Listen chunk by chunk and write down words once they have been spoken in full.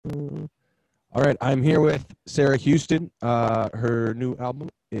All right, I'm here with Sarah Houston. Her new album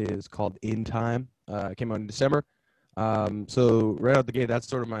is called In Time. It came out in December. So right out the gate, that's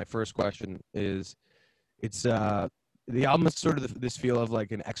sort of my first question. It's the album is sort of this feel of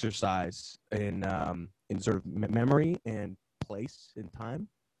like an exercise in sort of memory and place and time.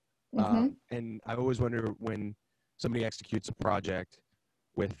 Mm-hmm. And I always wonder when somebody executes a project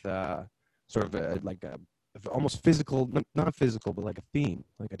with sort of like a almost physical, not physical, but like a theme,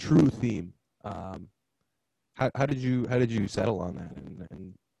 like a true theme. Um, how did you settle on that?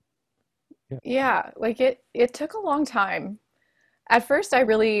 And yeah. Yeah, like it took a long time. At first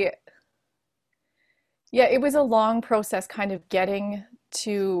yeah, it was a long process kind of getting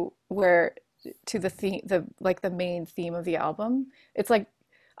to where to the theme the like the main theme of the album. It's like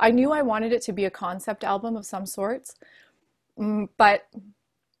I knew I wanted it to be a concept album of some sorts. But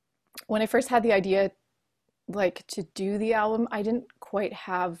when I first had the idea like to do the album, I didn't quite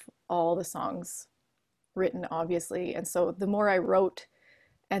have all the songs written, obviously. And so the more I wrote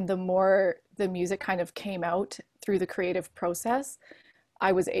and the more the music kind of came out through the creative process,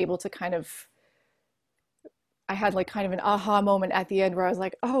 I was able to kind of, I had like kind of an aha moment at the end where I was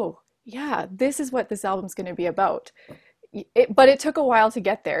like, oh, yeah, this is what this album's going to be about. But it took a while to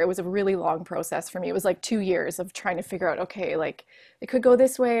get there. It was a really long process for me. It was like 2 years of trying to figure out, okay, like it could go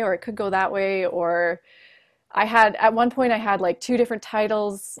this way or it could go that way. Or I had, at one point, I had like two different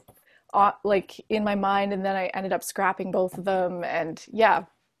titles like in my mind, and then I ended up scrapping both of them. And yeah,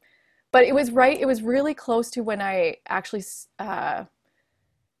 but it was right. It was really close to when I actually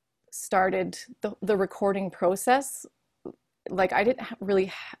started the recording process. Like I didn't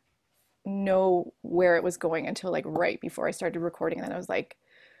really know where it was going until like right before I started recording. And then I was like,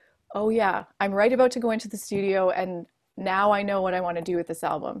 oh yeah, I'm right about to go into the studio, and now I know what I want to do with this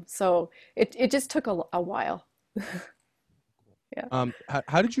album. So it just took a while. Yeah.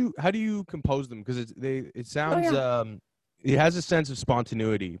 How do you compose them? Because it Oh sounds yeah. it has a sense of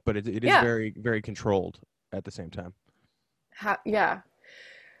spontaneity, but it is Yeah. very very controlled at the same time. Yeah.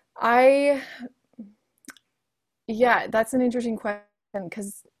 I Yeah, that's an interesting question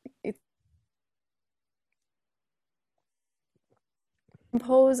because it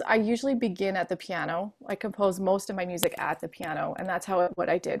compose I usually begin at the piano. I compose most of my music at the piano, and that's what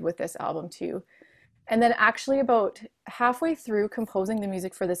I did with this album too. And then actually about halfway through composing the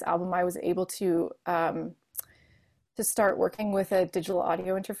music for this album, I was able to start working with a digital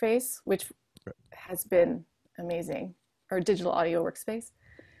audio interface, which has been amazing, or digital audio workspace.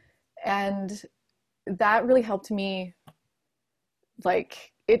 And that really helped me,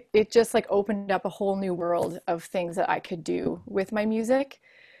 like it just like opened up a whole new world of things that I could do with my music,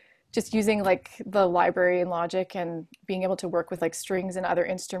 just using like the library and Logic and being able to work with like strings and other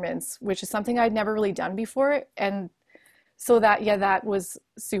instruments, which is something I'd never really done before. And so that, yeah, that was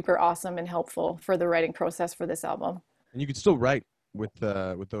super awesome and helpful for the writing process for this album. And you could still write with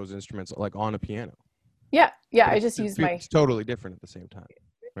those instruments like on a piano, Yeah, yeah, but I just used my, it's totally different at the same time,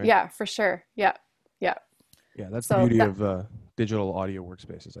 right? yeah, for sure. Yeah, yeah. Yeah, that's the So beauty that of digital audio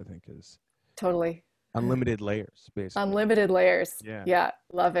workspaces. I think is totally unlimited layers, basically. unlimited layers. Yeah, Yeah,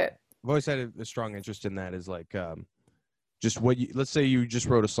 love it. I've always had a strong interest in that. Is like just what you let's say you just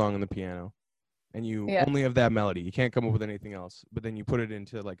wrote a song on the piano and you Yeah, only have that melody. You can't come up with anything else, but then you put it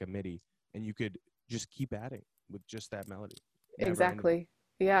into like a MIDI and you could just keep adding with just that melody. Never ending. exactly.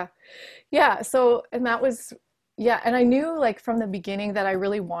 Yeah. Yeah, so and that was yeah, and I knew like from the beginning that I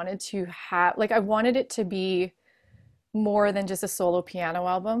really wanted to have like I wanted it to be more than just a solo piano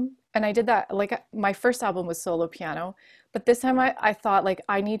album. And I did that like my first album was solo piano, but this time I thought like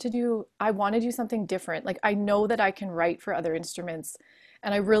I want to do something different. Like I know that I can write for other instruments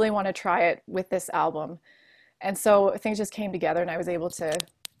and I really want to try it with this album. And so things just came together and I was able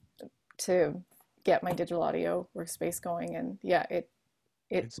to get my digital audio workspace going, and yeah, It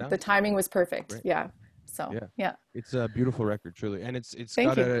the sounds timing was perfect. great. Yeah. So, Yeah, yeah. it's a beautiful record, truly, and it's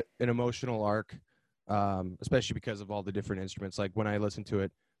Thank got you. an emotional arc, especially because of all the different instruments. Like when I listened to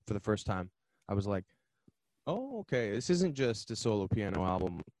it for the first time, I was like, "Oh, okay, this isn't just a solo piano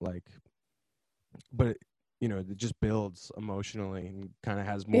album." Like, but it just builds emotionally and kind of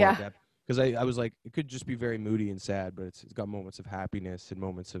has more Yeah. depth. Because I was like, it could just be very moody and sad, but it's got moments of happiness and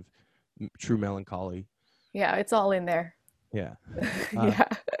moments of true melancholy. Yeah, it's all in there. Yeah. Uh,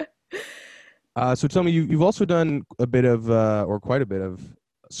 Yeah. so tell me, you've also done a bit of, or quite a bit of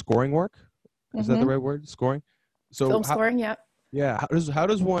scoring work. Is that the Mm-hmm. right word? Scoring. So Film scoring, yeah. yeah, how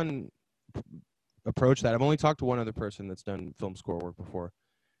does one approach that? I've only talked to one other person that's done film score work before,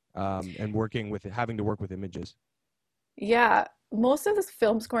 and having to work with images. Yeah. Most of this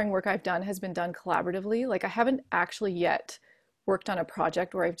film scoring work I've done has been done collaboratively. Like I haven't actually yet worked on a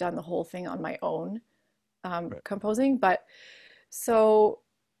project where I've done the whole thing on my own, Right. composing. But so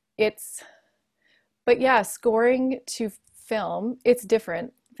it's, but yeah, scoring to film, it's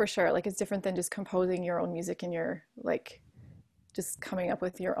different for sure. Like it's different than just composing your own music and your like just coming up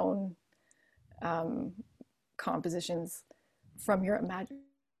with your own um, compositions from your imagination.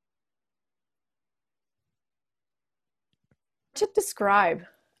 To describe,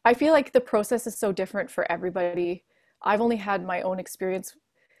 I feel like the process is so different for everybody. I've only had my own experience.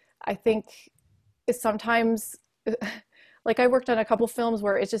 I think it's sometimes like I worked on a couple films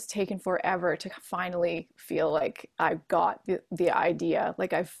where it's just taken forever to finally feel like I've got the idea.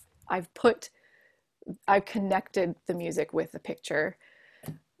 Like I've put I've connected the music with the picture.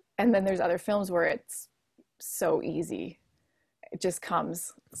 And then there's other films where it's so easy. It just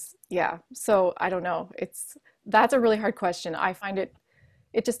comes. Yeah. So I don't know. It's that's a really hard question. I find it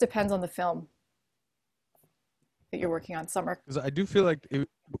just depends on the film that you're working on. Some are Because I do feel like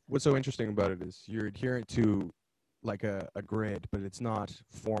what's so interesting about it is you're adherent to like a grid, but it's not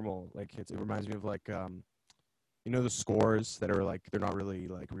formal. Like it reminds me of like you know the scores that are like they're not really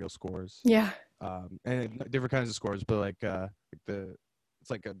like real scores. yeah. And different kinds of scores, but like the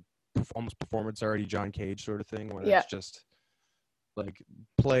it's like a almost performance already John Cage sort of thing where Yeah. it's just like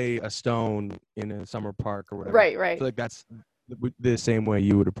play a stone in a summer park or whatever. Right, I right. feel like that's the same way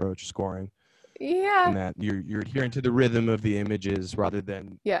you would approach scoring, in Yeah. that you're adhering to the rhythm of the images rather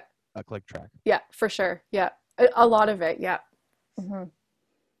than Yeah. a click track. Yeah, for sure. Yeah. A lot of it. Yeah. Hmm.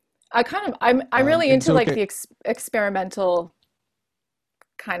 I kind of I'm really And into so like okay, the experimental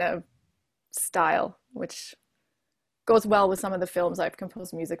kind of style, which goes well with some of the films I've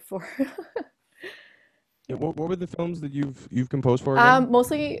composed music for. yeah, what were the films that you've composed for again?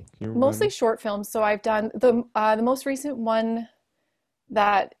 Mostly Can you remind mostly me? short films. So I've done the most recent one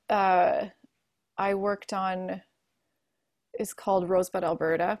that I worked on is called Rosebud,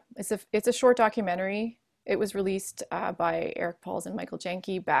 Alberta. It's a short documentary. It was released by Eric Pauls and Michael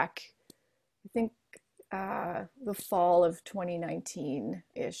Janke back, I think, the fall of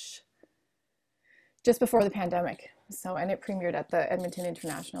 2019-ish, just before the pandemic. So, and it premiered at the Edmonton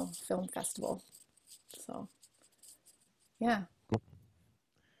International Film Festival. So, yeah.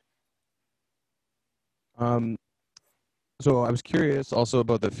 Um, so I was curious also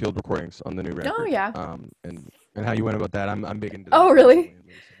about the field recordings on the new Oh, record, yeah. and how you went about that. I'm big into Oh, that really? recently, at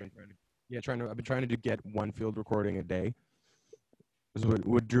least. I've been trying to yeah trying to I've been trying to get one field recording a day. Because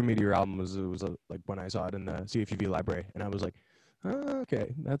what drew me to your album was it was like when I saw it in the CFUV library, and I was like, oh,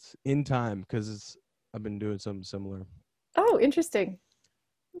 okay, that's in time because I've been doing something similar. Oh, interesting.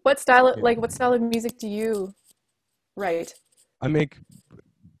 Yeah, What style of music do you write? I make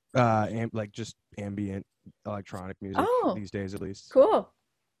like just ambient electronic music Oh, these days, at least. cool.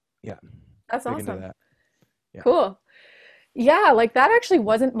 Yeah, That's big into awesome. that. Yeah. Cool. Yeah, like that actually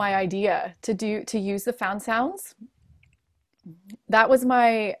wasn't my idea to use the found sounds. That was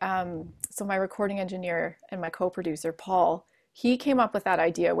my so my recording engineer and my co-producer Paul. He came up with that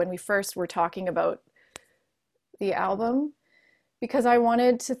idea when we first were talking about the album because I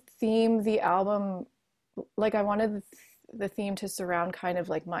wanted to theme the album like I wanted the theme to surround kind of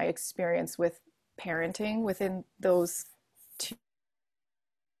like my experience with parenting within those two,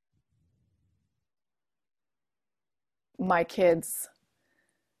 my kids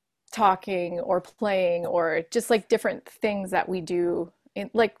talking or playing or just like different things that we do in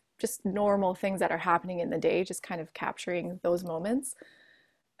like just normal things that are happening in the day, just kind of capturing those moments.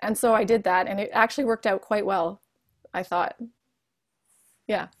 And so I did that and it actually worked out quite well, I thought.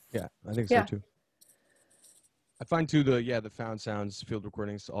 Yeah. Yeah, I think so Yeah. too. I find too the found sounds field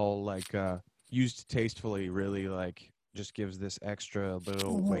recordings all like used tastefully really like just gives this extra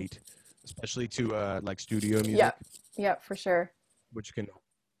little Hmm. weight, especially to like studio Yeah. music, Yeah, for sure. which can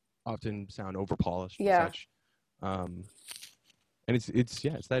often sound over polished and Yeah, such. Um, and it's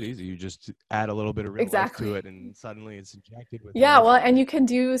yeah, it's that easy. You just add a little bit of real life to exactly. it, and suddenly it's injected with Yeah, well, emotion. and you can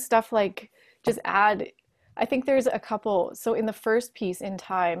do stuff like just add, I think there's a couple. So in the first piece in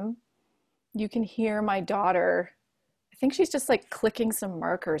time, you can hear my daughter. I think she's just like clicking some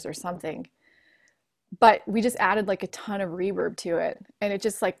markers or something. But we just added like a ton of reverb to it. And it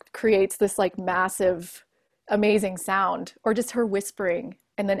just like creates this like massive, amazing sound, or just her whispering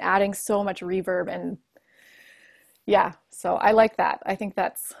and then adding so much reverb. And yeah, so I like that. I think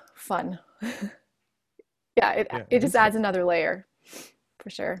that's fun. Yeah, Yeah, it I think just so. adds another layer for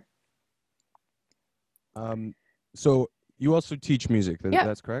sure. Um, so you also teach music. Yeah,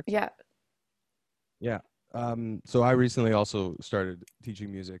 That's correct. yeah. Yeah. So I recently also started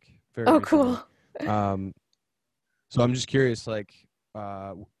teaching music very Oh, recently. cool. Um, so I'm just curious, like,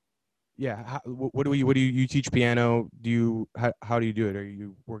 uh, yeah, what do you teach piano? How do you do it? Are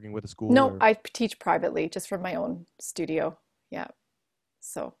you working with a school No, or? I teach privately just from my own studio. Yeah.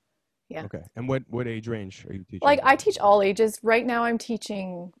 So, yeah. Okay. And what age range are you teaching Like to? I teach all ages. Right now I'm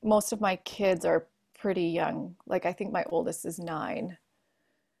teaching most of my kids are pretty young. Like I think my oldest is 9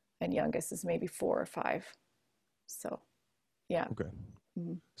 and youngest is maybe 4 or 5. So, yeah. Okay.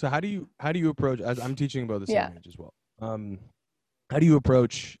 Mhm. So how do you approach, as I'm teaching about the Yeah. same age as well. How do you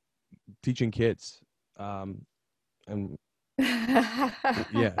approach teaching kids? Um and yeah,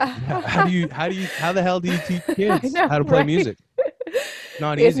 yeah. How the hell do you teach I kids know, how to play right? music?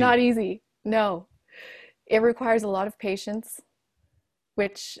 Not It's easy. not easy. No. It requires a lot of patience,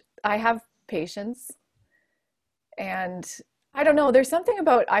 which I have patience. And I don't know, there's something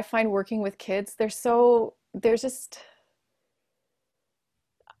about I find working with kids, there's just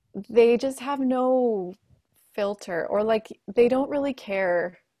they just have no filter or like they don't really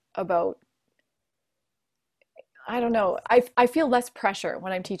care about I don't know. I feel less pressure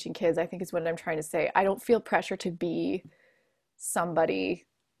when I'm teaching kids, I think is what I'm trying to say. I don't feel pressure to be somebody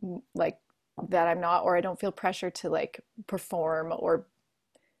like that I'm not, or I don't feel pressure to like perform or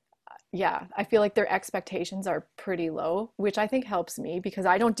yeah, I feel like their expectations are pretty low, which I think helps me because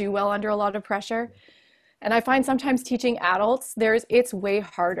I don't do well under a lot of pressure. And I find sometimes teaching adults, it's way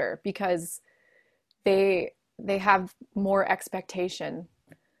harder because they have more expectation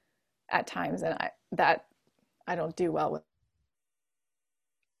at times and I don't do well with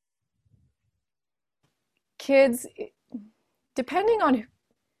kids depending on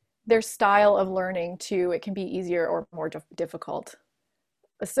their style of learning too, it can be easier or more difficult.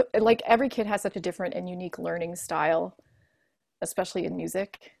 So like every kid has such a different and unique learning style, especially in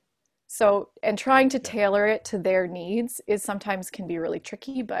music. So, and trying to Yeah. tailor it to their needs is sometimes can be really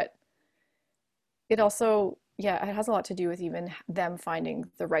tricky, but it also, yeah, it has a lot to do with even them finding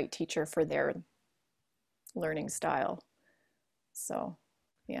the right teacher for their learning style. So,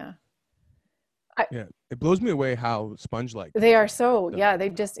 yeah. I, Yeah. It blows me away how sponge-like they kids are are. so, The- yeah, they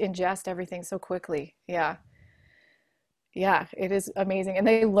just ingest everything so quickly. Yeah. Yeah, it is amazing. And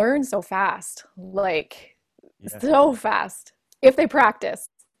they learn so fast, like Yeah. so fast if they practice.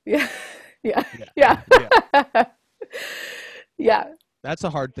 Yeah. Yeah. Yeah. Yeah. Yeah. Yeah. That's a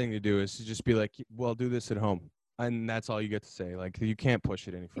hard thing to do, is to just be like, well, do this at home. And that's all you get to say. Like, you can't push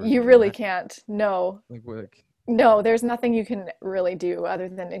it any further You than really that. can't. No. Like, we're like, No, there's nothing you can really do other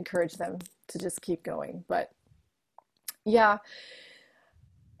than encourage them to just keep going. But yeah,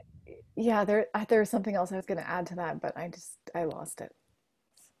 yeah, there was something else I was going to add to that, but I lost it.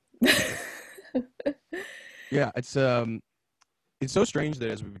 yeah, it's so strange that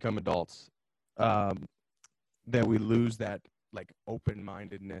as we become adults, um, that we lose that like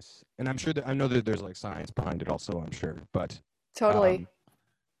open-mindedness. And I know that there's like science behind it also, I'm sure. But Totally. um,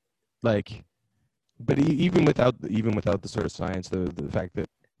 like, but even without the sort of science, the fact that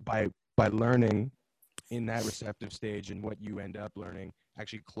by by learning in that receptive stage, and what you end up learning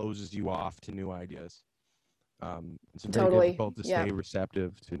actually closes you off to new ideas. It's very Totally. difficult to Yeah. stay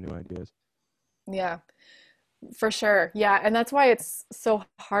receptive to new ideas. Yeah. For sure. Yeah. And that's why it's so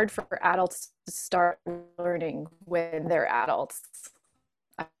hard for adults to start learning when they're adults.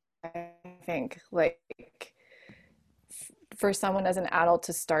 I think like for someone as an adult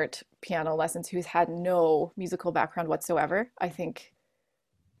to start piano lessons who's had no musical background whatsoever, I think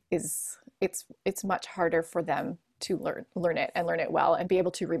is it's much harder for them to learn it and learn it well and be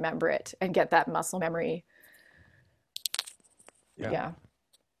able to remember it and get that muscle memory. Yeah, Yeah.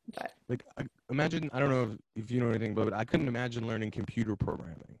 But like imagine, I don't know if you know anything about it. I couldn't imagine learning computer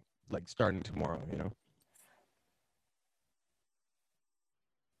programming like starting tomorrow.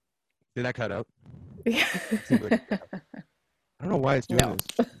 Did that cut out? yeah. It seems like it cut out. I don't know why it's doing No,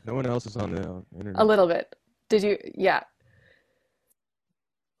 this. No one else is on the a internet. little bit. Did you? Yeah,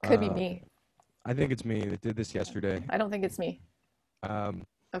 could be Okay. me. I think it's me that did this yesterday. I don't think it's me. Um,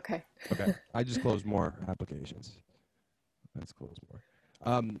 Okay. okay, I just closed more applications. Let's close more.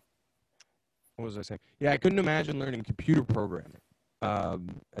 Um, what was I saying? Yeah, I couldn't imagine learning computer programming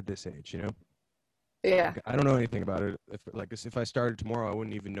at this age. Yeah, Like, I don't know anything about it. If I started tomorrow, I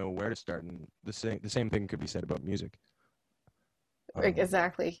wouldn't even know where to start. And the same thing could be said about music. Um,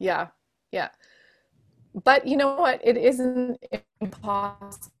 exactly. Yeah. Yeah. But you know what? It isn't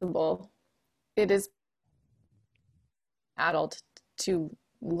impossible. It is adult to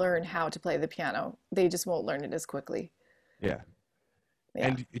learn how to play the piano. They just won't learn it as quickly. yeah, Yeah.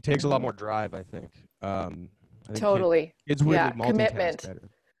 and it takes a lot Hmm. more drive, I think. I think Totally. kids would Yeah. multitask Commitment. better.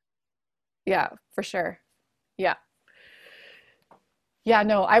 Yeah, for sure. Yeah. Yeah,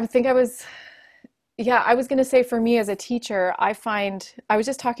 no, I think I was Yeah, I was going to say for me as a teacher, I was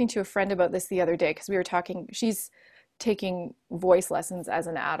just talking to a friend about this the other day because we were talking, she's taking voice lessons as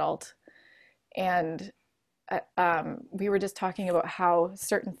an adult. And we were just talking about how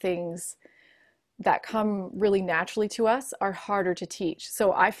certain things that come really naturally to us are harder to teach.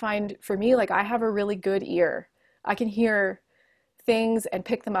 So I find for me, like I have a really good ear. I can hear things and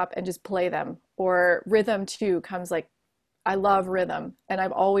pick them up and just play them. Or rhythm too comes like, I love rhythm and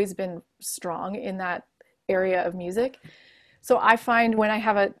I've always been strong in that area of music. So I find when I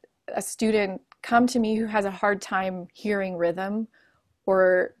have a student come to me who has a hard time hearing rhythm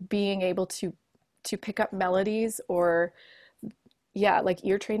or being able to pick up melodies or yeah, like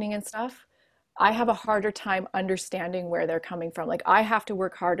ear training and stuff, I have a harder time understanding where they're coming from. Like I have to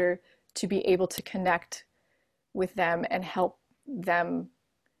work harder to be able to connect with them and help them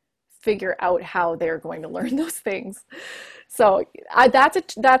figure out how they're going to learn those things. So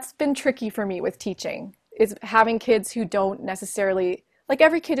that's been tricky for me with teaching is having kids who don't necessarily like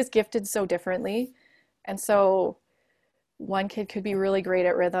every kid is gifted so differently. And so one kid could be really great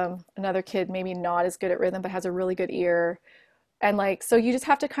at rhythm, another kid maybe not as good at rhythm but has a really good ear. And like so you just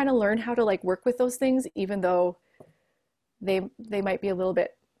have to kind of learn how to like work with those things even though they might be a little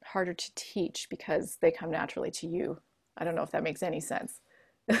bit harder to teach because they come naturally to you. I don't know if that makes any sense.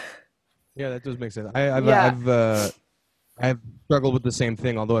 Yeah, that does make sense. Yeah. I've struggled with the same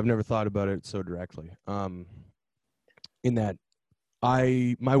thing, although I've never thought about it so directly. In that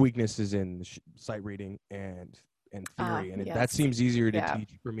my weakness is in sight reading and theory, and that Yes. seems easier to Yeah.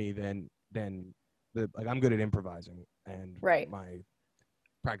 teach for me than the like I'm good at improvising and Right. my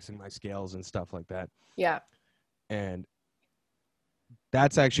practicing my scales and stuff like that, Yeah. and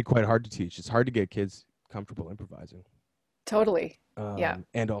that's actually quite hard to teach. It's hard to get kids comfortable improvising. Totally. Yeah.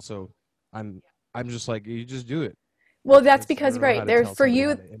 And also, I'm I'm just like you just do it. Well, that's I because, don't know how right, to there's tell for somebody how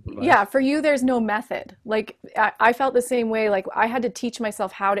you, to yeah, improvise. for you, there's no method. Like, I felt the same way. Like, I had to teach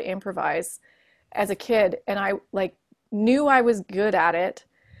myself how to improvise as a kid, and I like knew I was good at it,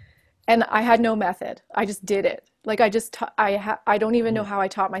 and I had no method. I just did it. Like, I don't even know Mm. how I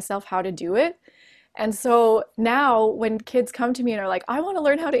taught myself how to do it. And so now when kids come to me and are like, I want to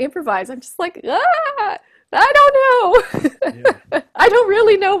learn how to improvise, I'm just like, I don't Yeah, know. I don't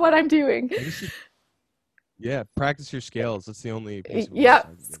really know what I'm doing. I guess yeah, practice your scales. That's the only piece of advice Yep,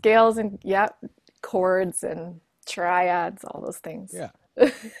 I could give. scales and yep, chords and triads, all those things. Yeah.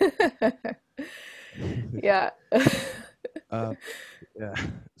 Yeah. uh, yeah.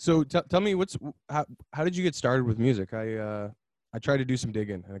 So tell me how did you get started with music? I tried to do some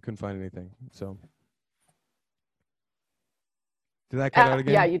digging and I couldn't find anything. So did that cut out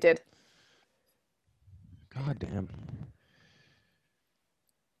Yeah, again? you did. God damn.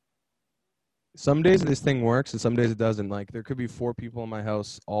 Some days this thing works and some days it doesn't. Like there could be four people in my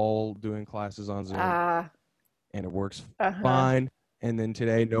house all doing classes on Zoom Ah, and it works uh-huh. fine. And then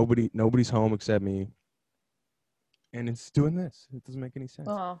today nobody's home except me and it's doing this. It doesn't make any sense.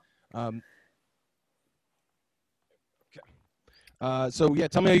 Oh. Um, so yeah,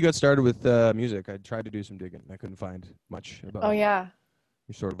 tell me how you got started with music. I tried to do some digging. I couldn't find much Oh about yeah.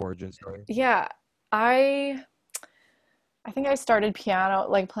 your sort of origin story. Yeah. I I think I started piano,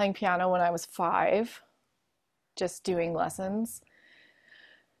 like playing piano when I was 5, just doing lessons.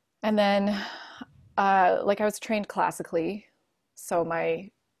 And then like I was trained classically, so my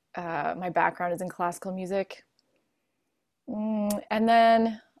background is in classical music. And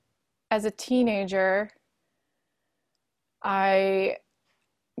then as a teenager, I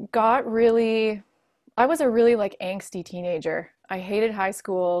got really, I was a really like angsty teenager. I hated high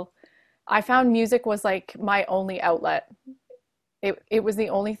school. I found music was like my only outlet. It was the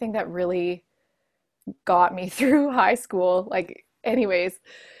only thing that really got me through high school. Like, anyways.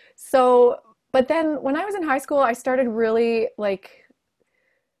 So, but then when I was in high school, I started really like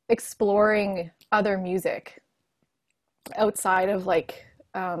exploring other music outside of like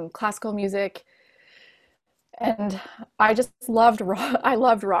classical music. And I just loved rock. I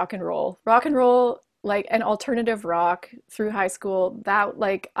loved rock and roll, like an alternative rock through high school. That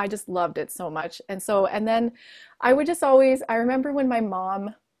like I just loved it so much. And so and then I would just always I remember when my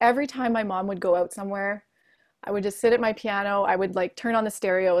mom every time my mom would go out somewhere, I would just sit at my piano. I would like turn on the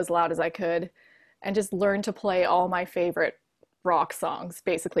stereo as loud as I could and just learn to play all my favorite rock songs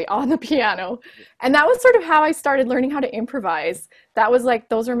basically on the piano. And that was sort of how I started learning how to improvise. That was like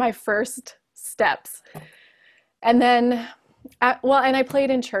those were my first steps. And then, and I played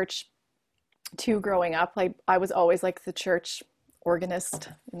in church too growing up. I was always like the church organist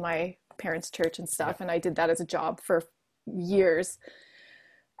in my parents' church and Yeah. stuff. And I did that as a job for years.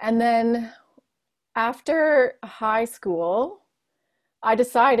 And then after high school, I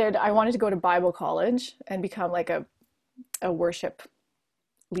decided I wanted to go to Bible college and become like a worship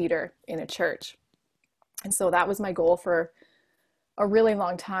leader in a church. And so that was my goal for a really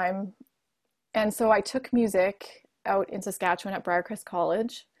long time. And so I took music out in Saskatchewan at Briarcrest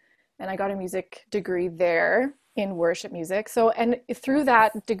College, and I got a music degree there in worship music. So, and through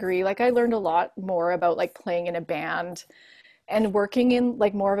that degree, like I learned a lot more about like playing in a band and working in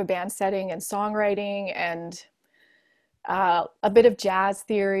like more of a band setting and songwriting and a bit of jazz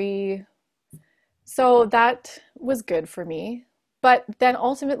theory. So that was good for me. But then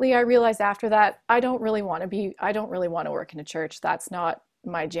ultimately, I realized after that, I don't really want to work in a church. That's not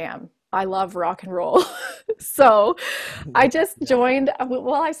my jam. I love rock and roll. So I just Yeah. joined,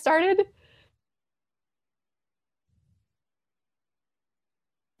 well, I started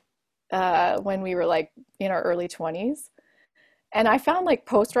when we were like in our early 20s. And I found like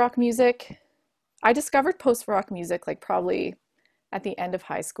post rock music. I discovered post rock music like probably at the end of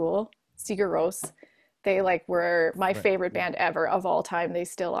high school. Sigur Rós, they like were my Right. favorite Yeah. band ever of all time. They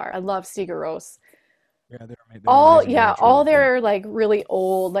still are. I love Sigur Rós. Yeah. They're an All amazing yeah, band. Truly. all Yeah. their like really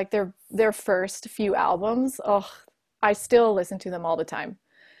old, like their first few albums. Oh, I still listen to them all the time.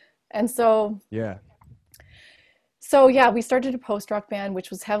 And Yeah. so yeah, we started a post rock band, which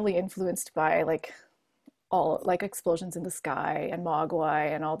was heavily influenced by like all like Explosions in the Sky and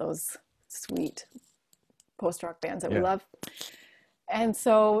Mogwai and all those sweet post rock bands that we Yeah. love. And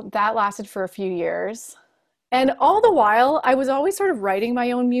so that lasted for a few years. And all the while, I was always sort of writing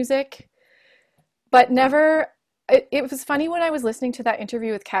my own music, but never. It was funny when I was listening to that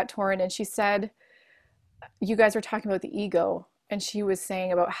interview with Kat Torrin, and she said, you guys were talking about the ego. And she was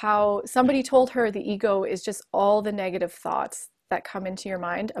saying about how somebody told her the ego is just all the negative thoughts that come into your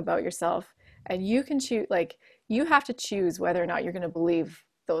mind about yourself. And you can choose, like, you have to choose whether or not you're going to believe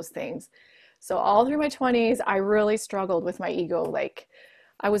those things. So, all through my 20s, I really struggled with my ego. Like,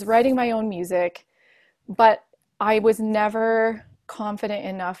 I was writing my own music, but I was never confident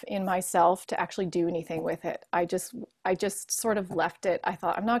enough in myself to actually do anything with it. I just sort of left it. I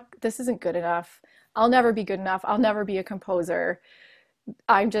thought, I'm not, this isn't good enough. I'll never be good enough. I'll never be a composer.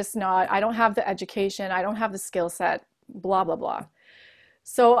 I'm just not, I don't have the education. I don't have the skill set, blah, blah, blah.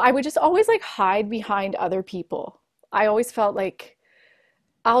 So I would just always like hide behind other people. I always felt like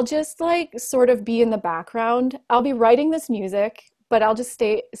I'll just like sort of be in the background. I'll be writing this music, but I'll just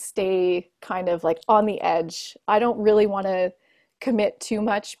stay kind of like on the edge. I don't really want to commit too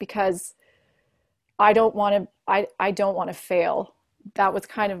much because I don't want to fail. That was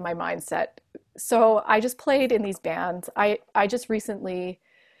kind of my mindset. So I just played in these bands. I just recently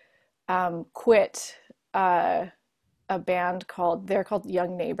quit uh, a band they're called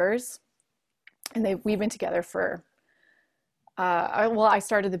Young Neighbors, and we've been together for well, I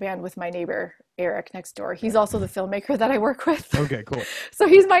started the band with my neighbor Eric next door. He's Right. also the filmmaker that I work with. Okay. Cool. So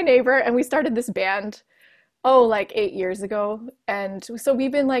he's my neighbor, and we started this band, oh, like 8 years ago. And so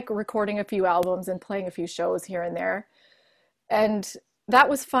we've been like recording a few albums and playing a few shows here and there. And that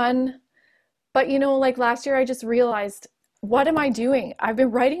was fun. But like last year, I just realized, what am I doing? I've been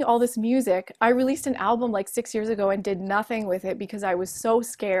writing all this music. I released an album like 6 years ago and did nothing with it because I was so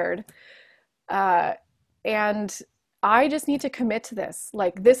scared. Uh, and I just need to commit to this.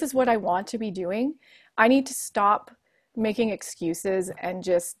 Like, this is what I want to be doing. I need to stop making excuses and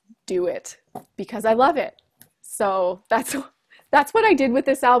just do it because I love it. So that's what I did with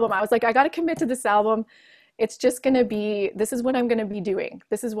this album. I was like, I got to commit to this album. It's just going to be, this is what I'm going to be doing.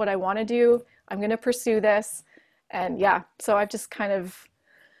 This is what I want to do. I'm going to pursue this. And yeah, so I've just kind of,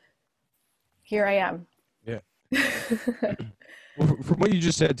 here I am. Yeah. Well, from what you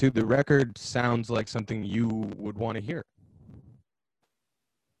just said too, the record sounds like something you would want to hear.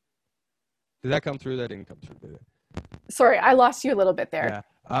 Did that come through? That didn't come through, did it? Sorry, I lost you a little bit there.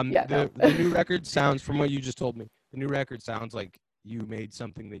 Yeah. Yeah, no. The new record sounds, from what you just told me, the new record sounds like you made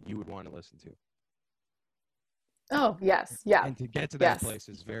something that you would want to listen to. Oh, yes. Yeah. And to get to that Yes. place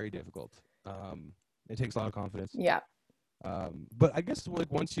is very difficult. It takes a lot of confidence. Yeah. But I guess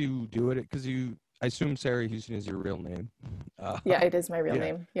like once you do it, because I assume Sarah Houston is your real name. Yeah, it is my real Yeah.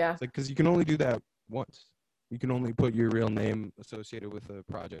 name. Yeah. It's like, because you can only do that once. You can only put your real name associated with a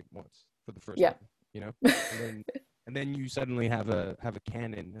project once for the first Yeah. time, and then you suddenly have a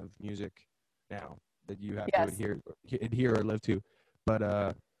canon of music now that you have Yes. to adhere or live to.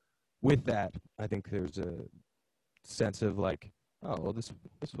 But with that, I think there's a sense of like, oh well, this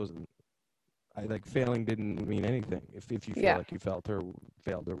wasn't. I like failing didn't mean anything if you feel Yeah. like you felt or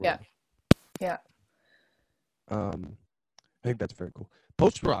failed or Yeah. whatever. Yeah. I think that's very cool.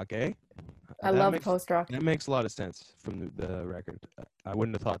 Post rock, eh? I love post rock. That makes a lot of sense from the record. I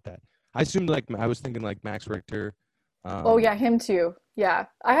wouldn't have thought that. I assumed I was thinking like Max Richter. Oh yeah, him too. Yeah,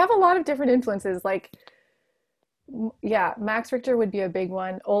 I have a lot of different influences. Like, yeah, Max Richter would be a big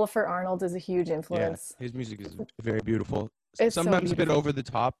one. Olafur Arnold is a huge Yeah, influence. his music is very beautiful. It's so Sometimes a bit beautiful. over the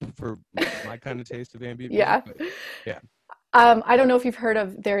top for my kind of taste of ambient music, Yeah. but yeah. I don't know if you've heard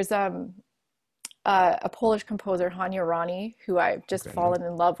of, there's a Polish composer, Hania Rani, who I've just Okay, no. fallen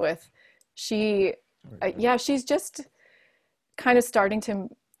in love with. She, All right, good. yeah, she's just kind of starting to,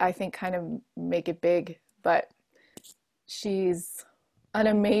 I think, kind of make it big, but she's an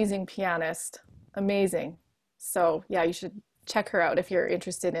amazing pianist. Amazing. So, yeah, you should check her out if you're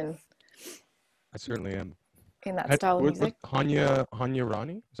interested I certainly am. in that style of What music. Hanya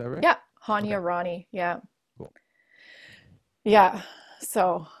Rani? Is that right? Yeah, Okay, Hania Rani. Yeah. cool. Yeah.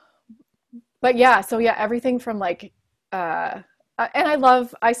 So, but yeah, so yeah, everything from like and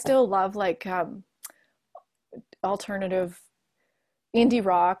I still love like alternative indie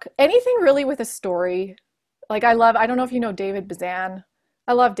rock, anything really with a story. Like I don't know if you know David Bazan.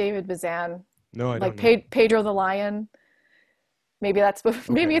 I love David Bazan. No, I Like don't know. Pedro the Lion. Maybe that's Okay,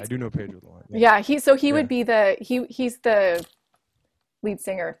 maybe I it's do know Pedro the Lion. Yeah, yeah, he yeah. would be the he's the lead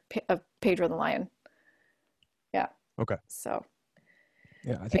singer of Pedro the Lion. Yeah. Okay, So,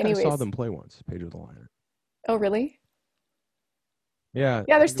 yeah. I think I saw anyways. them play once, Pedro the Lion. Oh, really? Yeah,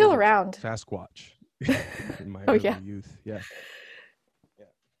 Yeah, I they're think it was still at around. Sasquatch in my Oh, early yeah. youth. Yeah, yeah.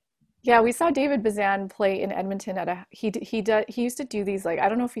 Yeah, we saw David Bazan play in Edmonton at a he used to do these like I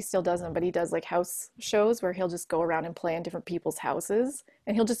don't know if he still does them, but he does like house shows where he'll just go around and play in different people's houses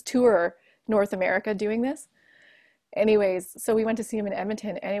and he'll just tour North America doing this. Anyways, so we went to see him in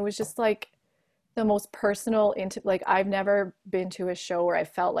Edmonton and it was just like the most personal into like I've never been to a show where I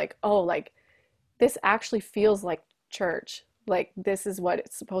felt like, oh, like this actually feels like church. Like this is what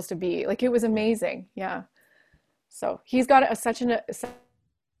it's supposed to be. Like it was Yeah. amazing. Yeah. So he's got such an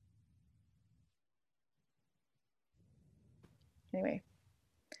anyway.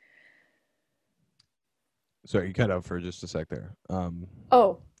 Sorry, you cut out for just a sec there.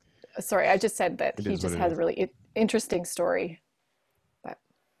 Oh, sorry, I just said that It he is what just it has is. a really interesting story. But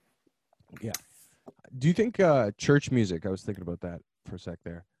Yeah. Do you think church music? I was thinking about that for a sec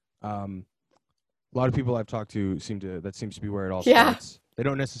there. Um, a lot of people I've talked to seems to be where it all yeah, starts. They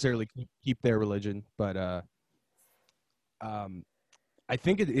don't necessarily keep their religion, but um, I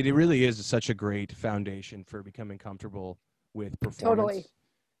think it really is such a great foundation for becoming comfortable with totally. performance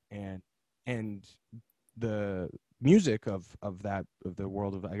and and the music of the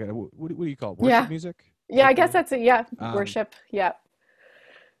world of what do you call it? Worship Yeah. music? Is Yeah, that I the guess name? that's it. Yeah. Um, Worship. Yeah.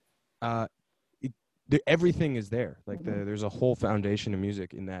 uh, it, everything is there. Like Hmm. there's a whole foundation of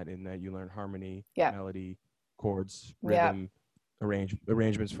music in that you learn harmony, Yeah. melody, chords, Yeah. rhythm,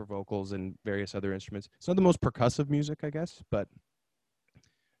 arrangements for vocals and various other instruments. It's not the most percussive music, I guess, but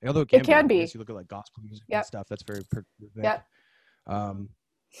although it It can be, can I guess be. you look at like gospel music and Yep. stuff, that's very rhythmic. Yep. Um,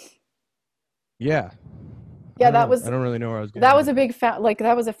 yeah, I Yeah, don't know. I don't really know where I was that getting was at. a big like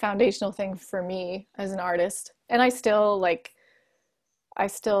that was a foundational thing for me as an artist. And I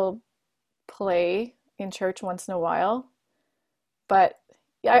still play in church once in a while, but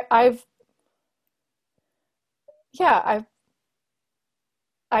yeah, yeah,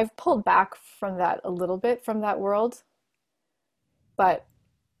 I've pulled back from that a little bit from that world, but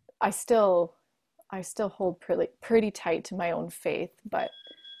I still I still hold pretty tight to my own faith, but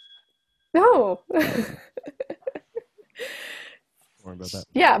no. Don't worry about that.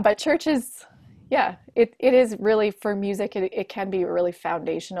 Yeah, but church is yeah, it is really for music it can be a really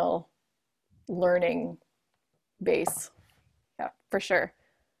foundational learning base. Yeah, for sure.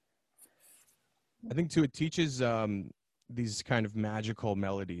 I think too, it teaches these kind of magical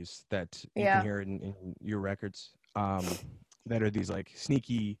melodies that you can Yeah. hear in your records, that are these like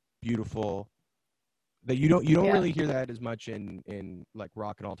sneaky, beautiful. That you don't Yeah. really hear that as much in like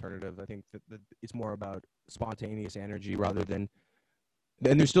rock and alternative. I think that it's more about spontaneous energy rather than.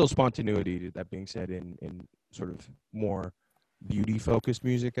 And there's still spontaneity. That being said, in sort of more beauty focused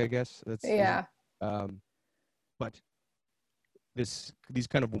music, I guess that's is. Yeah. Um, but these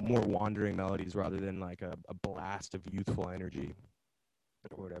kind of more wandering melodies rather than like a blast of youthful energy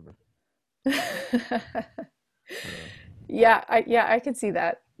or whatever. I don't know. Yeah, I can see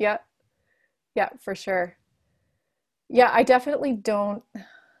that. Yeah. Yeah, for sure. Yeah, I definitely don't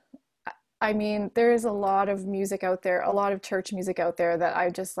I mean, there is a lot of music out there, a lot of church music out there that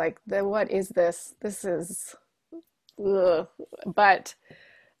I just like, what is this? This is ugh. But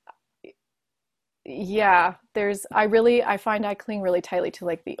yeah, I find I cling really tightly to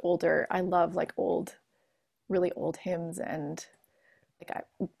like the older, I love like really old hymns and like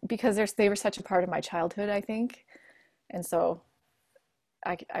because they were such a part of my childhood, I think. And so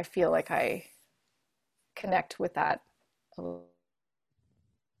I feel like I connect with that a little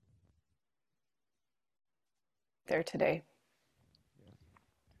there today.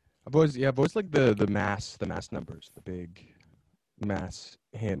 I've always liked the mass numbers, the big mass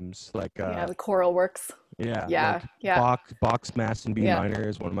hymns, like Yeah, the choral works. yeah, Yeah, like yeah, Bach's Mass in B yeah, minor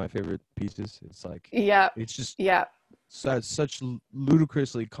is one of my favorite pieces. It's like yeah, it's just yeah, such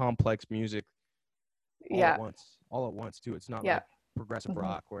ludicrously complex music yeah, all at once too. It's not yeah, like progressive hmm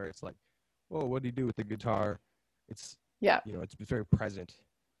rock where it's like, oh, what do you do with the guitar? It's yeah. it's very present.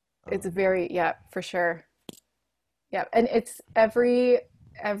 It's Um, very, yeah, for sure. Yeah, and it's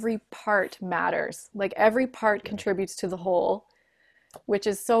every part matters. Like every part yeah, contributes to the whole, which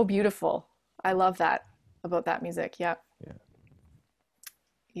is so beautiful. I love that about that music. Yeah, yeah,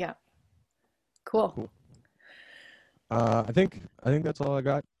 yeah, cool. cool. I think that's all I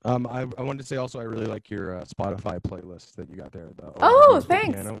got. I wanted to say also I really like your Spotify playlist that you got there, the Oh, overview for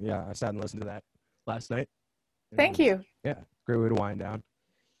thanks. piano. Yeah, I sat and listened to that last night, and it Thank was you. yeah, great way to wind down.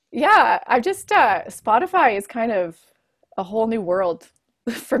 Yeah, I've just Spotify is kind of a whole new world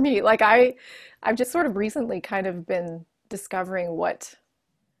for me. I've just sort of recently kind of been discovering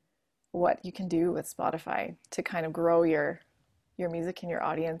what you can do with Spotify to kind of grow your music and your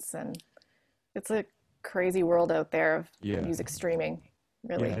audience, and it's a crazy world out there of Yeah, music streaming,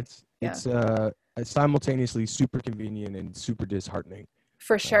 yeah, really. Yeah, it's simultaneously super convenient and super disheartening.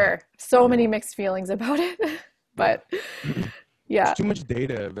 for Uh, sure. So yeah, many mixed feelings about it. yeah. But There's yeah, too much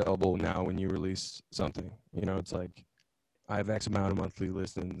data available now when you release something. It's like I have X amount of monthly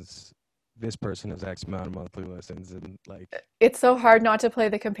listens. This person has X amount of monthly listens, and like, it's so hard not to play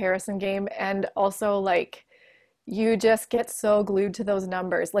the comparison game, and also like you just get so glued to those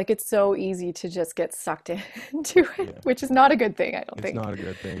numbers. Like it's so easy to just get sucked into it, yeah, which is not a good thing, I don't it's think. not a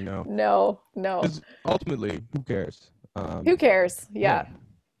good thing. No, No, no. because ultimately, who cares? Who cares? Yeah. Yeah,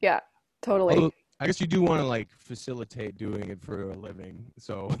 yeah, totally. Although I guess you do want to like facilitate doing it for a living,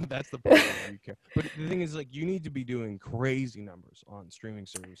 so that's the part where you care. But the thing is, like, you need to be doing crazy numbers on streaming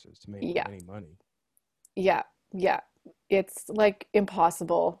services to make Yeah, any money. yeah, yeah. It's like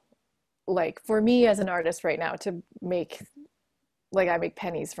impossible, like for me as an artist right now to make, like I make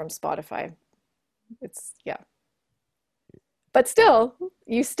pennies from Spotify. It's, yeah. But still,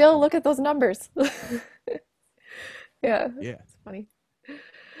 you still look at those numbers. Yeah, Yeah, it's funny.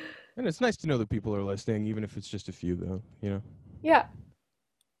 and it's nice to know that people are listening, even if it's just a few, though. Yeah,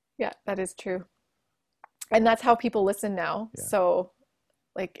 yeah, that is true. And that's how people listen now. Yeah, So,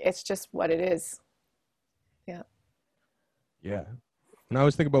 like, it's just what it is. Yeah. yeah. And I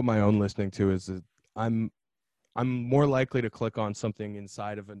always think about my own listening too. Is that I'm I'm more likely to click on something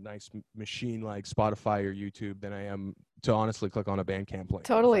inside of a nice machine like Spotify or YouTube than I am to honestly click on a Bandcamp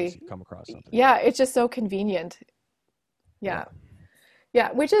link if I Totally. come across something. Yeah, it's just so convenient. Yeah, Yeah.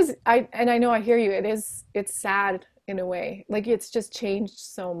 Yeah, which is and I know I hear you. It's sad in a way. Like it's just changed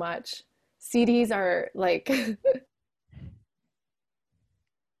so much. CDs are like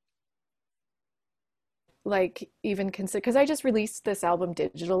like even consider because I just released this album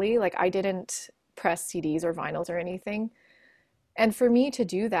digitally. Like I didn't press CDs or vinyls or anything. And for me to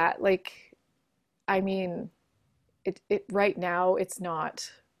do that, like I mean, it right now it's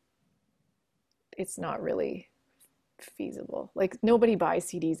not really feasible. Like nobody buys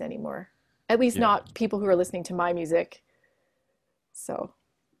CDs anymore. At least yeah, not people who are listening to my music. So,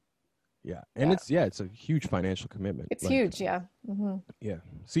 yeah. And yeah. it's a huge financial commitment. It's Like, huge, yeah. yeah,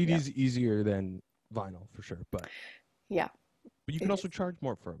 Yeah. CD's easier than vinyl for sure, Yeah, but you can it also is. charge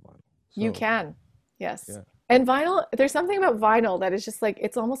more for a vinyl. You So can. Yes. yeah, And vinyl, there's something about vinyl that is just like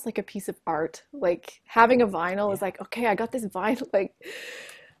it's almost like a piece of art. Like having a vinyl is yeah, like, okay, I got this vinyl. Like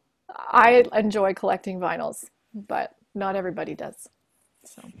I enjoy collecting vinyls, but not everybody does.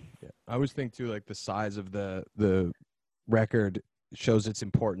 So, yeah. I always think too, like the size of the record shows its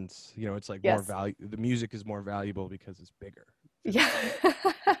importance. It's like more yes. value. The music is more valuable because it's bigger Yeah.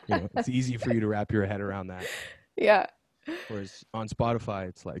 physically. It's easy for you to wrap your head around that. Yeah. Whereas on Spotify,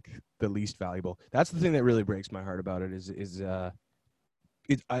 it's like the least valuable. That's the thing that really breaks my heart about it.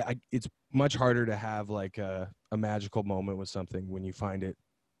 It's much harder to have like a magical moment with something when you find it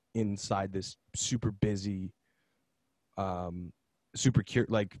inside this super busy, um,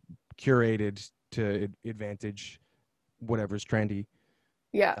 like curated to advantage whatever's trendy.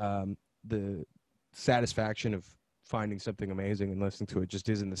 Yeah. Um, the satisfaction of finding something amazing and listening to it just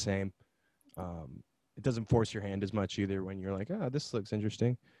isn't the same. Um, it doesn't force your hand as much either when you're like, oh, this looks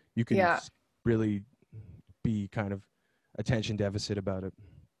interesting. You can Yeah. really be kind of attention deficit about it.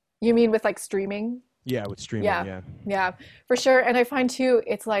 You mean with like streaming? Yeah, with streaming, Yeah. yeah. Yeah, for sure. And I find too,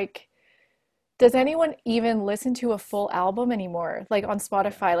 it's like, does anyone even listen to a full album anymore? Like on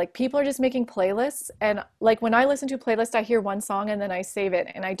Yeah. Spotify, like people are just making playlists. And like when I listen to a playlist, I hear one song and then I save it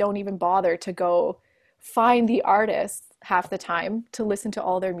and I don't even bother to go find the artists half the time to listen to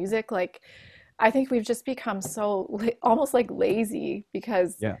all their music. Like, I think we've just become so almost like lazy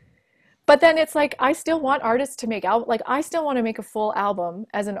because, Yeah. but then it's like, I still want artists to make album, like, I still want to make a full album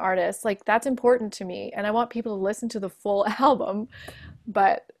as an artist. Like, that's important to me. And I want people to listen to the full album,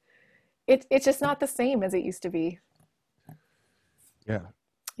 but it's just not the same as it used to be. Yeah.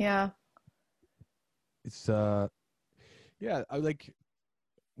 Yeah. It's yeah, I like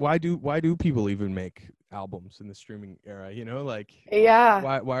why do people even make albums in the streaming era, you know? Like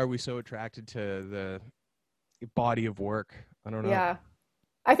Yeah. why are we so attracted to the body of work? I don't know. Yeah.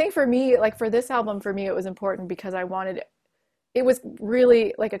 I think for me, like for this album, for me, it was important because I wanted it was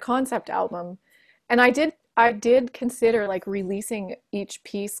really like a concept album. And I did consider like releasing each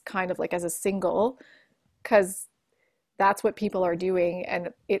piece kind of like as a single because that's what people are doing.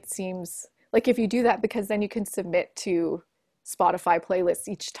 And it seems like if you do that, because then you can submit to Spotify playlists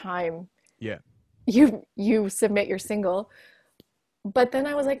each time Yeah. you submit your single. But then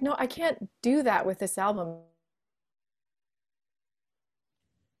I was like, no, I can't do that with this album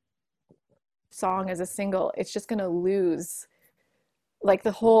song as a single. It's just going to lose like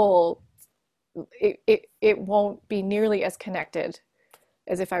the whole it won't be nearly as connected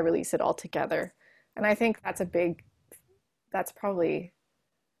as if I release it all together. And I think that's probably,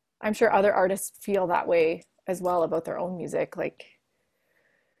 I'm sure other artists feel that way as well about their own music. Like,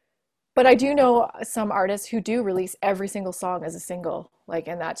 but I do know some artists who do release every single song as a single, like,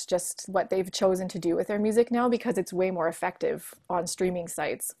 and that's just what they've chosen to do with their music now because it's way more effective on streaming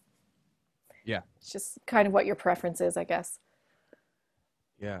sites. Yeah. It's just kind of what your preference is, I guess.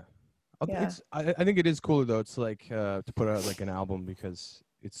 Yeah. Yeah. I think it is cooler though. It's like to put out like an album because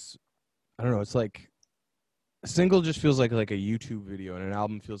it's I don't know, it's like a single just feels like a YouTube video, and an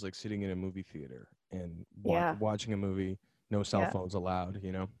album feels like sitting in a movie theater and Yeah. watching a movie, no cell Yeah. phones allowed,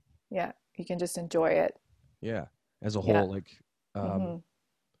 you know? Yeah. You can just enjoy it. Yeah. As a Yeah. whole, like um Hmm.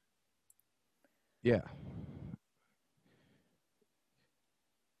 yeah.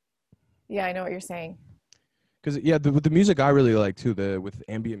 Yeah, I know what you're saying. Because yeah, with the music I really like too, the with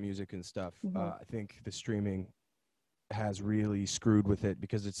ambient music and stuff, Hmm. I think the streaming has really screwed with it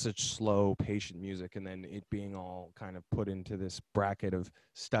because it's such slow, patient music, and then it being all kind of put into this bracket of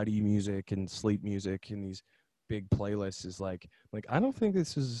study music and sleep music and these big playlists is like I don't think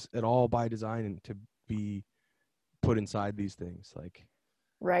this is at all by design to be put inside these things. Like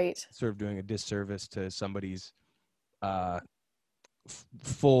Right. sort of doing a disservice to somebody's uh,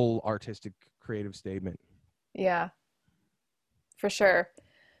 full artistic creative statement. Yeah, for sure.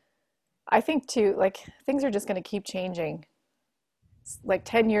 I think too, like things are just going to keep changing. Like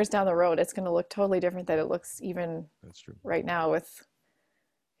 10 years down the road, it's going to look totally different than it looks even That's true. right now with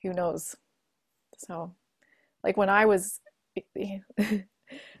who knows. So, like when I was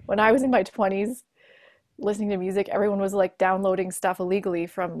when I was in my 20s listening to music, everyone was like downloading stuff illegally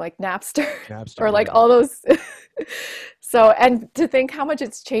from like Napster Napster, or like yeah. all those. So, and to think how much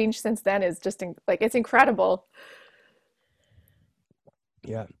it's changed since then is just like it's incredible.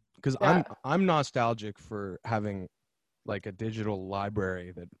 Yeah, because Yeah. I'm nostalgic for having like a digital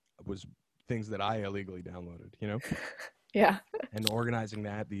library that was things that I illegally downloaded, you know, Yeah. and organizing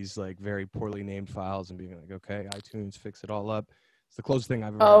these like very poorly named files and being like, okay, iTunes, fix it all up. It's the closest thing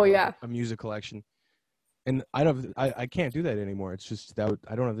I've ever had Oh to like yeah. a music collection, and I can't do that anymore. It's just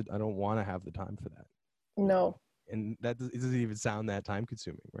I don't want to have the time for that, No. and it doesn't even sound that time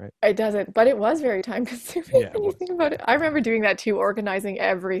consuming, right? It doesn't, but it was very time consuming Yeah, it when you was. think about it. I remember doing that too, organizing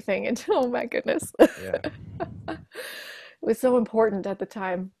everything until, oh my goodness. Yeah, It was so important at the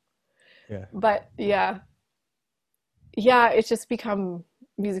time. yeah, But yeah, yeah, it's just become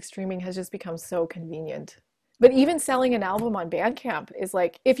music streaming has just become so convenient. But even selling an album on Bandcamp is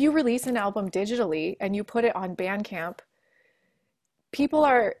like if you release an album digitally and you put it on Bandcamp,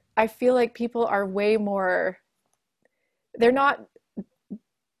 I feel like people are way more, they're not,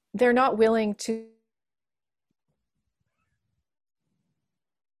 they're not willing to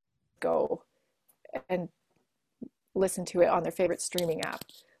go and listen to it on their favorite streaming app.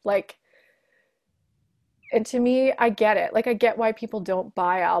 Like, and to me, I get it. Like, I get why people don't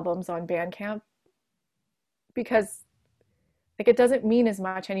buy albums on Bandcamp because, like, it doesn't mean as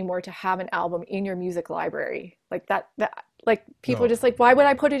much anymore to have an album in your music library. Like, like, people are no, just like, why would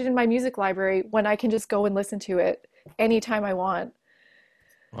I put it in my music library when I can just go and listen to it anytime I want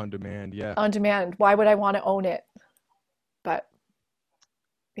on demand, yeah. on demand? Why would I want to own it? But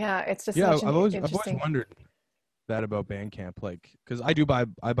yeah, it's just Yeah, such an I've always interesting, wondered that about Bandcamp, like, because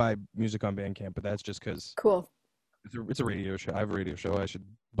I buy music on Bandcamp, but that's just because cool. it's a radio show. I have a radio show. I should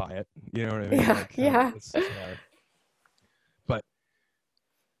buy it. You know what I mean? Yeah, Like, yeah, it's, but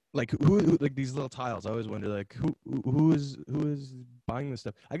like who like these little tiles. I always wonder like who is buying this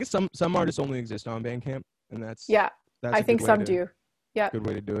stuff. I guess some artists only exist on Bandcamp, and Yeah, that's I a good think way some to do. Yeah,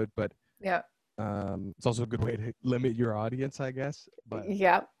 do it. But yeah, it's also a good way to limit your audience, I guess. But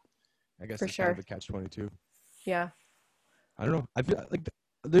yeah, I guess for it's kind of sure. a catch-22. Yeah, I don't know. I feel like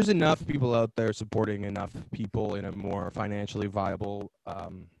there's enough people out there supporting enough people in a more financially viable,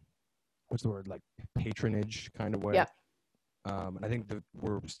 what's the word, like patronage kind of way. yeah. And I think that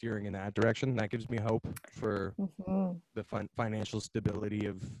we're steering in that direction. That gives me hope for Hmm. the financial stability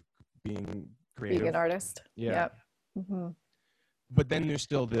of being Being an creative. artist. Yeah. Yeah. Hmm. But then there's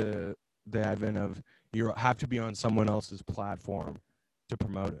still the advent of you have to be on someone else's platform to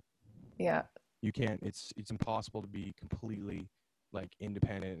promote it. Yeah, You can't. It's impossible to be completely like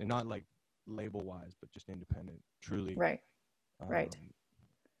independent and not like label wise, but just independent, truly. right, right. Um,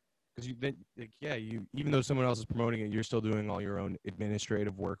 because you then like yeah, you even though someone else is promoting it, you're still doing all your own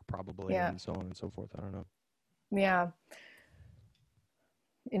administrative work probably, Yeah, and so on and so forth. I don't know. yeah.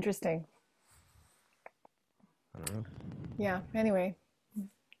 Interesting. I don't know. Yeah. Anyway,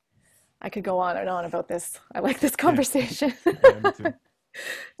 I could go on and on about this. I like this Yeah, conversation. yeah, me too.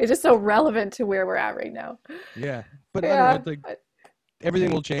 It's just so relevant to where we're at right now. Yeah, but I don't know. Yeah. It's like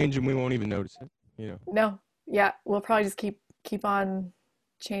everything will change, and we won't even notice it. You know. No. Yeah, we'll probably just keep on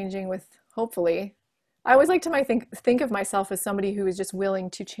changing with hopefully. I always like to think of myself as somebody who is just willing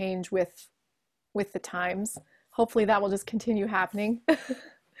to change with the times. Hopefully that will just continue happening.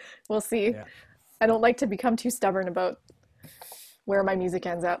 We'll see. Yeah. I don't like to become too stubborn about where my music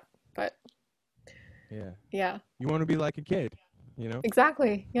ends up, but Yeah. yeah, You want to be like a kid, you know?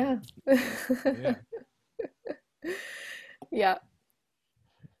 exactly. Yeah. Yeah. Yeah.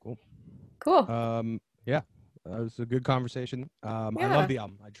 Cool. Cool. Yeah. That was a good conversation. I love Yeah. the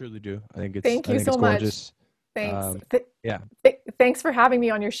album. I truly do. Thank I you think it's so much. gorgeous. Thanks. Um, yeah. Thanks for having me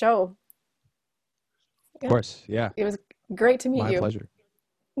on your show. Of Yeah. course. Yeah. It was great to meet My you. pleasure.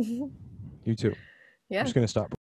 You too. I'm Yeah. just gonna stop